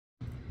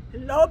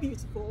Hello,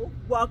 beautiful.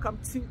 Welcome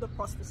to the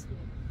Prosperous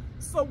Room.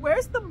 So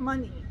where's the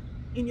money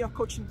in your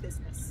coaching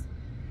business?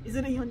 Is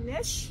it in your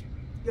niche,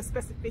 your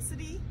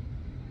specificity,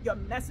 your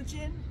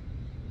messaging,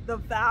 the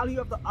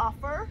value of the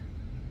offer,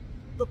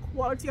 the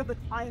quality of the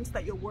clients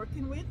that you're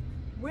working with?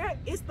 Where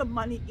is the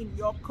money in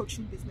your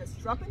coaching business?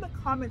 Drop in the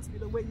comments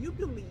below where you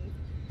believe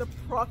the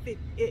profit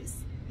is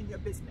in your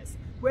business,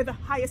 where the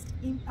highest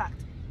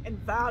impact and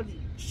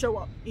value show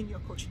up in your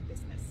coaching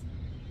business.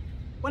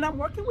 When I'm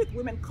working with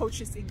women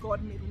coaches in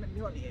God Made Women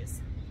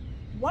Millionaires,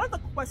 one of the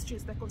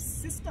questions that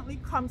consistently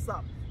comes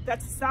up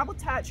that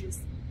sabotages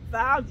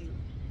value,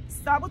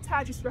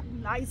 sabotages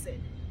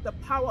recognizing the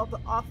power of the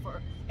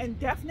offer, and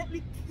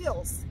definitely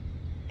kills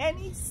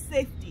any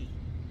safety,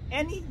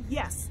 any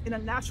yes in a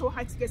natural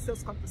high-ticket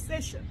sales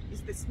conversation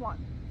is this one.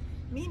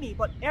 Meaning,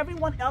 but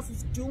everyone else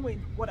is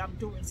doing what I'm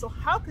doing. So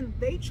how can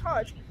they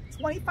charge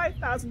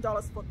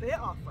 $25,000 for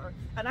their offer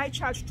and I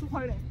charge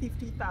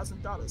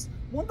 $250,000?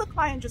 Won't the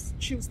client just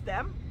choose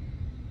them?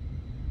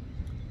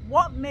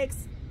 What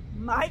makes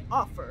my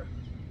offer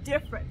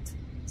different,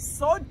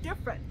 so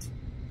different,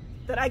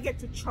 that I get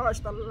to charge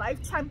the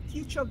lifetime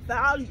future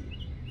value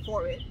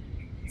for it,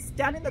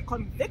 stand in the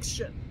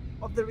conviction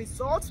of the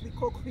results we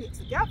co-create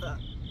together,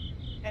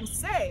 and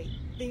say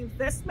the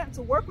investment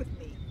to work with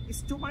me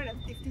is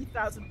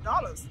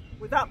 $250,000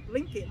 without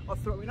blinking or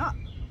throwing up?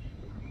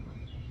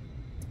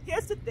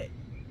 Here's the thing.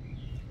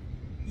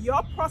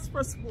 Your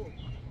prosperous womb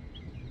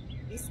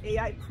is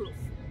AI proof.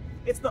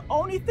 It's the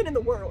only thing in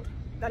the world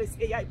that is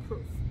AI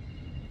proof.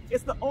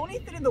 It's the only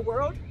thing in the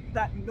world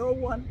that no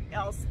one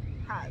else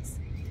has.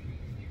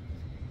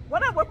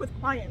 When I work with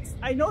clients,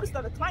 I notice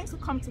that the clients who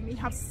come to me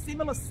have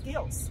similar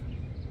skills.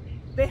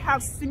 They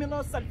have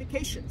similar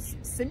certifications,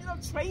 similar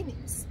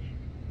trainings.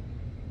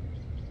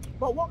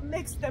 But what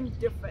makes them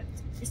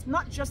different is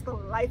not just the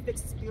life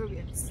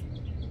experience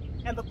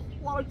and the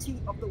quality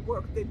of the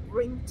work they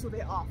bring to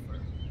their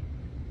offer.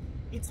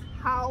 It's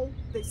how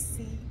they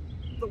see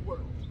the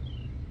world.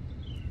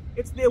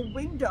 It's their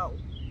window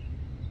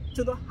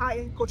to the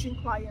high-end coaching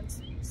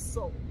client's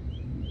soul.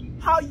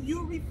 How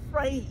you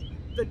reframe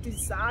the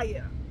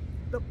desire,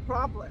 the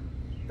problem,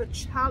 the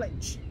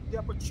challenge, the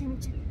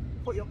opportunity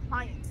for your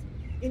client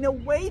in a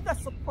way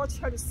that supports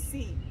her to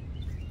see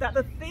that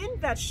the thing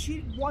that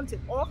she wanted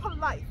all her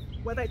life,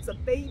 whether it's a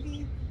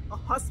baby, a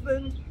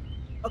husband,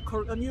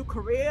 a new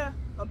career,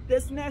 a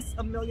business,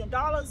 $1 million,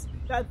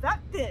 that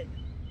thing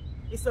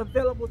is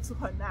available to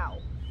her now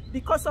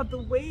because of the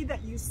way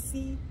that you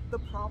see the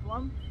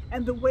problem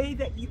and the way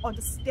that you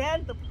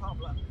understand the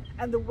problem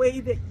and the way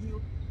that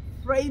you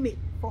frame it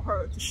for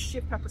her to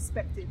shift her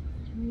perspective.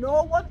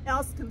 No one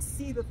else can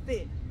see the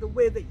thing the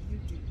way that you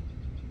do.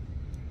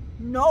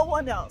 No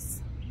one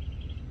else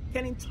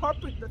can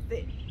interpret the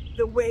thing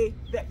the way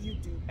that you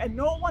do. And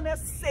no one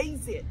else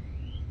says it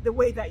the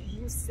way that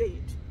you say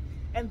it.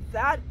 And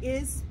that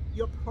is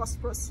your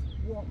prosperous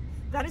womb.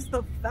 That is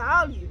the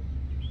value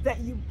that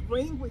you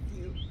bring with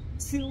you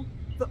to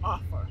the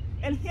offer.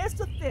 And here's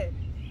the thing.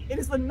 It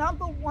is the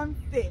 #1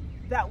 thing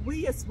that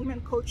we as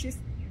women coaches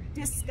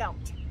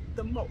discount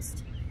the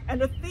most. And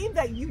the thing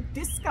that you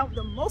discount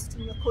the most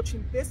in your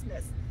coaching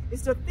business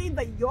is the thing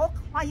that your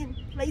client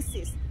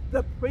places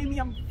the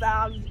premium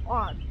value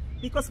on.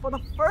 Because for the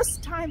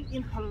first time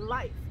in her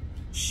life,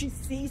 she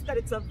sees that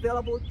it's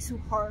available to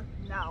her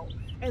now.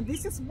 And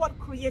this is what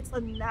creates a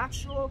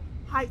natural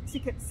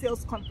high-ticket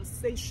sales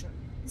conversation.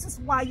 This is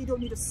why you don't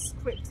need a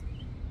script.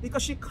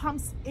 Because she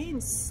comes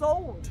in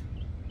sold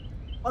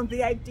on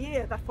the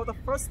idea that for the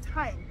first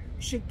time,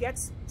 she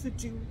gets to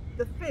do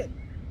the thing.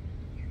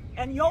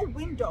 And your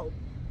window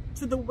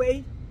to the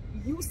way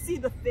you see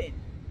the thing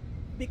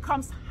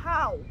becomes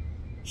how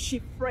she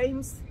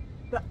frames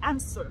the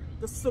answer,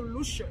 the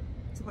solution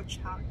to her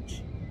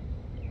challenge.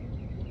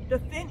 The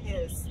thing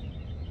is,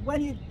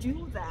 when you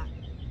do that,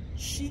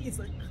 she is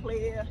a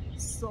clear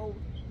soul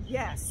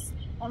yes,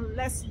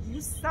 unless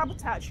you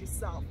sabotage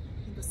yourself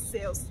in the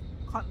sales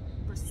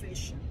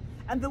conversation.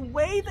 And the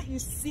way that you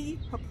see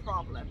her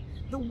problem,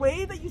 the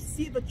way that you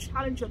see the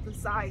challenge or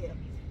desire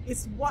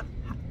is what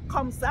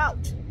comes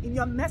out in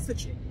your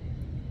messaging.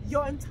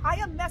 Your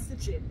entire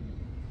messaging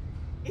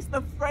is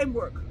the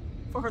framework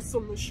for her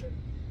solution.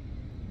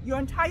 Your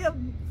entire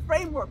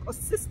framework or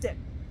system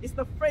is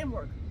the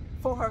framework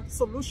for her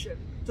solution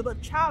to the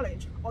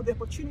challenge or the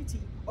opportunity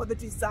or the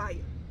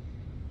desire.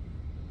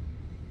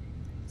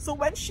 So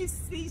when she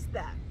sees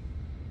that,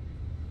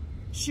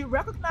 she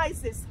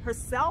recognizes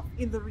herself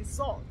in the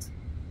result,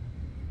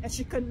 and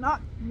she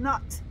cannot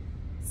not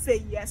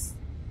say yes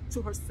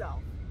to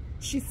herself.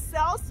 She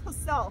sells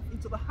herself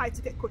into the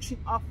high-ticket coaching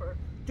offer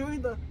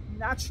during the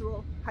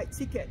natural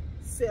high-ticket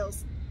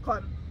sales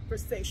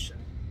conversation.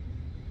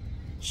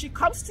 She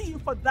comes to you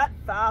for that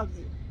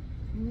value,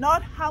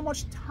 not how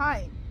much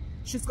time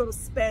she's going to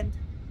spend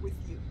with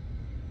you.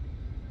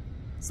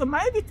 So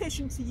my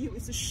invitation to you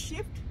is to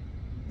shift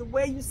the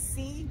way you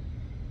see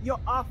your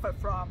offer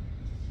from,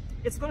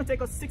 it's going to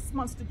take us 6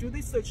 months to do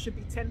this, so it should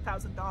be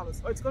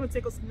 $10,000, or it's going to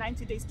take us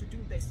 90 days to do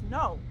this.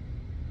 No.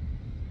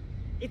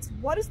 It's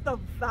what is the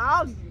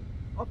value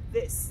of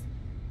this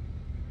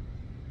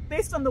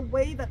based on the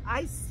way that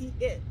I see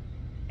it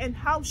and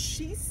how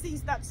she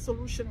sees that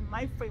solution in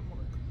my framework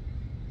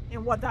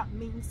and what that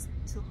means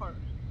to her.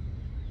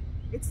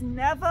 It's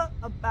never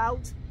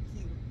about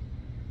you.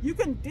 You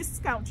can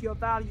discount your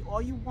value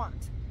all you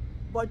want,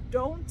 but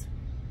don't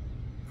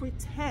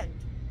pretend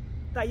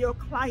that your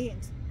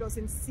client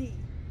doesn't see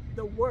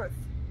the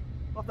worth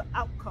of the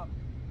outcome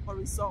or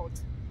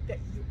result that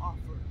you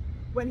offer.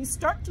 When you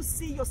start to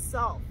see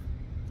yourself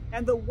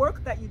and the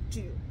work that you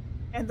do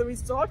and the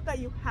result that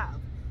you have,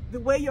 the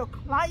way your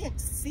client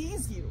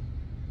sees you,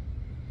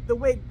 the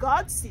way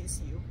God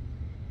sees you,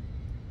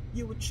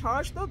 you will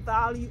charge the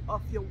value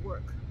of your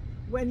work.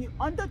 When you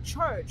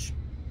undercharge,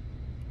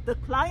 the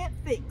client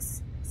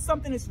thinks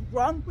something is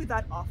wrong with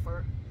that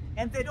offer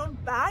and they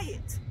don't buy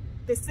it.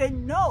 They say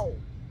no,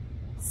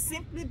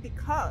 simply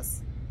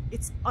because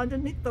it's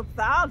underneath the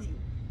value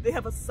they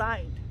have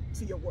assigned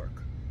to your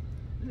work.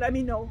 Let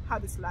me know how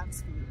this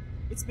lands for you.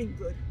 It's been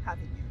good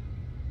having you.